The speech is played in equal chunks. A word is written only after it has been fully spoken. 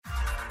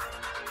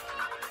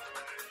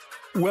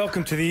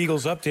Welcome to the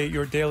Eagles Update,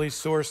 your daily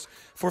source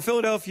for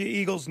Philadelphia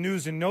Eagles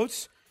news and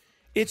notes.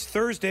 It's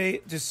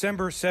Thursday,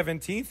 December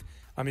 17th.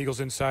 I'm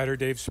Eagles insider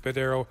Dave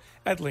Spadaro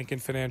at Lincoln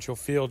Financial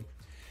Field.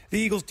 The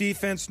Eagles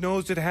defense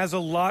knows it has a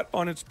lot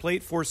on its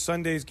plate for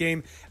Sunday's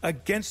game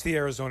against the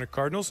Arizona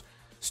Cardinals,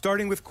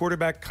 starting with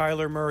quarterback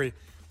Kyler Murray,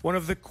 one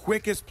of the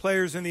quickest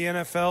players in the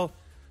NFL,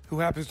 who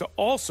happens to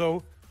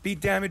also be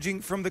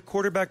damaging from the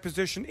quarterback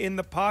position in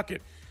the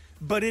pocket.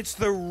 But it's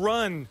the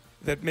run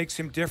that makes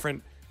him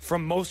different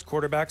from most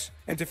quarterbacks,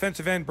 and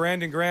defensive end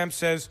Brandon Graham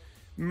says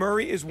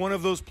Murray is one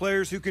of those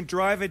players who can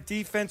drive a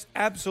defense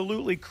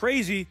absolutely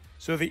crazy,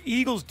 so the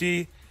Eagles'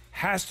 D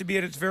has to be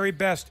at its very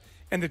best,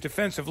 and the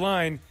defensive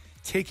line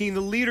taking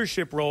the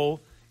leadership role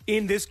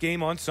in this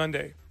game on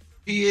Sunday.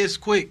 He is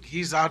quick.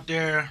 He's out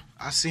there.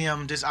 I see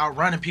him just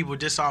outrunning people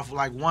just off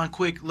like one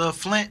quick little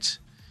flinch,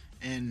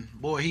 and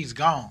boy, he's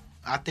gone.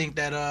 I think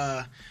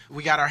that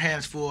we got our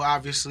hands full,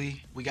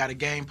 obviously. We got a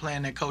game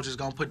plan that coach is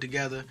going to put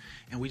together,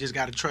 and we just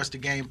got to trust the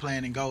game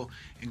plan and go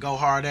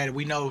hard at it.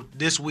 We know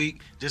this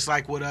week, just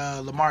like with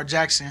Lamar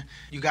Jackson,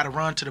 you got to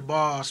run to the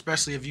ball,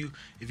 especially if you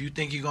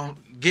think you're going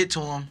to get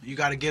to him. You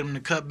got to get him to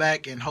cut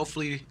back, and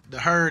hopefully the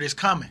herd is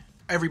coming.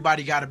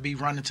 Everybody got to be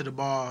running to the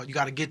ball. You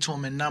got to get to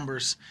them in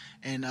numbers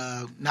and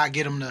not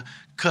get them to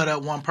cut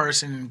up one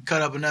person and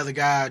cut up another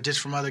guy just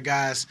from other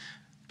guys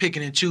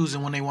picking and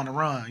choosing when they want to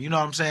run. You know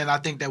what I'm saying? I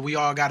think that we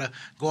all got to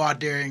go out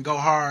there and go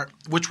hard,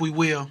 which we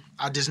will.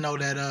 I just know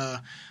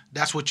that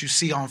that's what you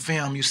see on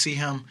film. You see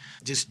him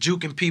just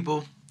juking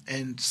people,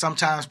 and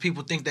sometimes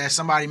people think that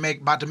somebody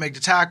about to make the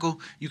tackle.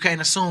 You can't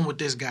assume with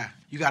this guy.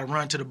 You got to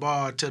run to the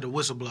ball until the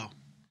whistle blow.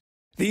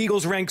 The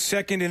Eagles rank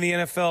second in the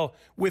NFL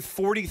with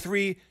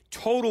 43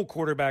 total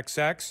quarterback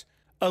sacks,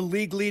 a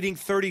league-leading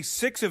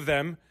 36 of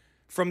them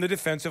from the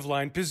defensive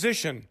line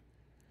position.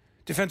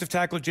 Defensive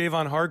tackle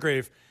Javon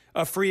Hargrave,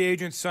 a free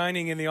agent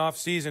signing in the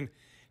offseason,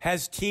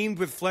 has teamed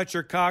with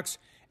Fletcher Cox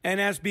and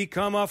has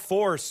become a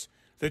force.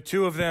 The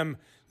two of them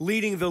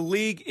leading the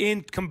league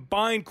in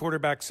combined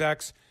quarterback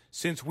sacks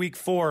since week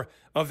 4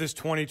 of this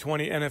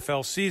 2020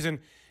 NFL season.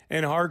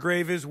 And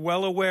Hargrave is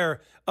well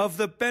aware of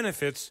the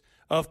benefits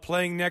of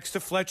playing next to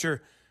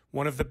Fletcher,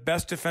 one of the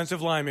best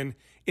defensive linemen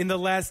in the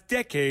last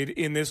decade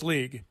in this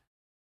league.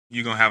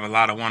 You're going to have a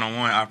lot of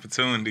one-on-one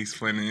opportunities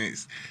for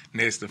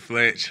next to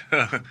Fletch.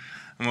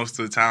 Most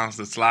of the times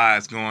the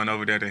slide's going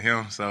over there to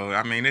him. So,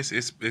 I mean,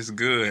 it's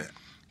good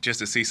just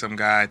to see some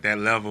guy at that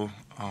level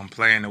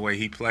playing the way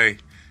he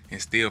played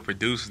and still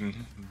producing,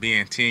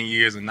 being 10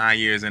 years or 9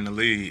 years in the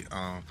league.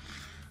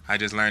 I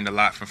just learned a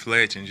lot from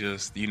Fletch and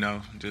just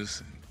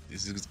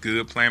it's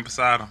good playing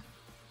beside him.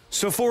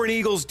 So for an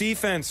Eagles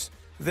defense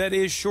that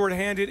is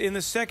shorthanded in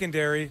the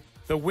secondary,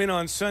 the win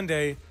on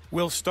Sunday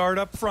will start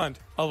up front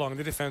along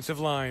the defensive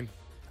line.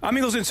 I'm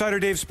Eagles insider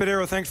Dave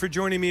Spadaro. Thanks for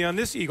joining me on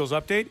this Eagles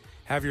Update.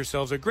 Have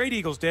yourselves a great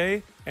Eagles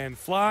day, and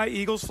fly,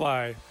 Eagles,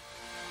 fly.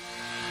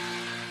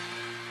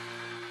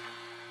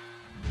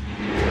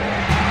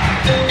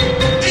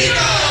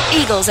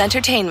 Eagles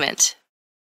Entertainment.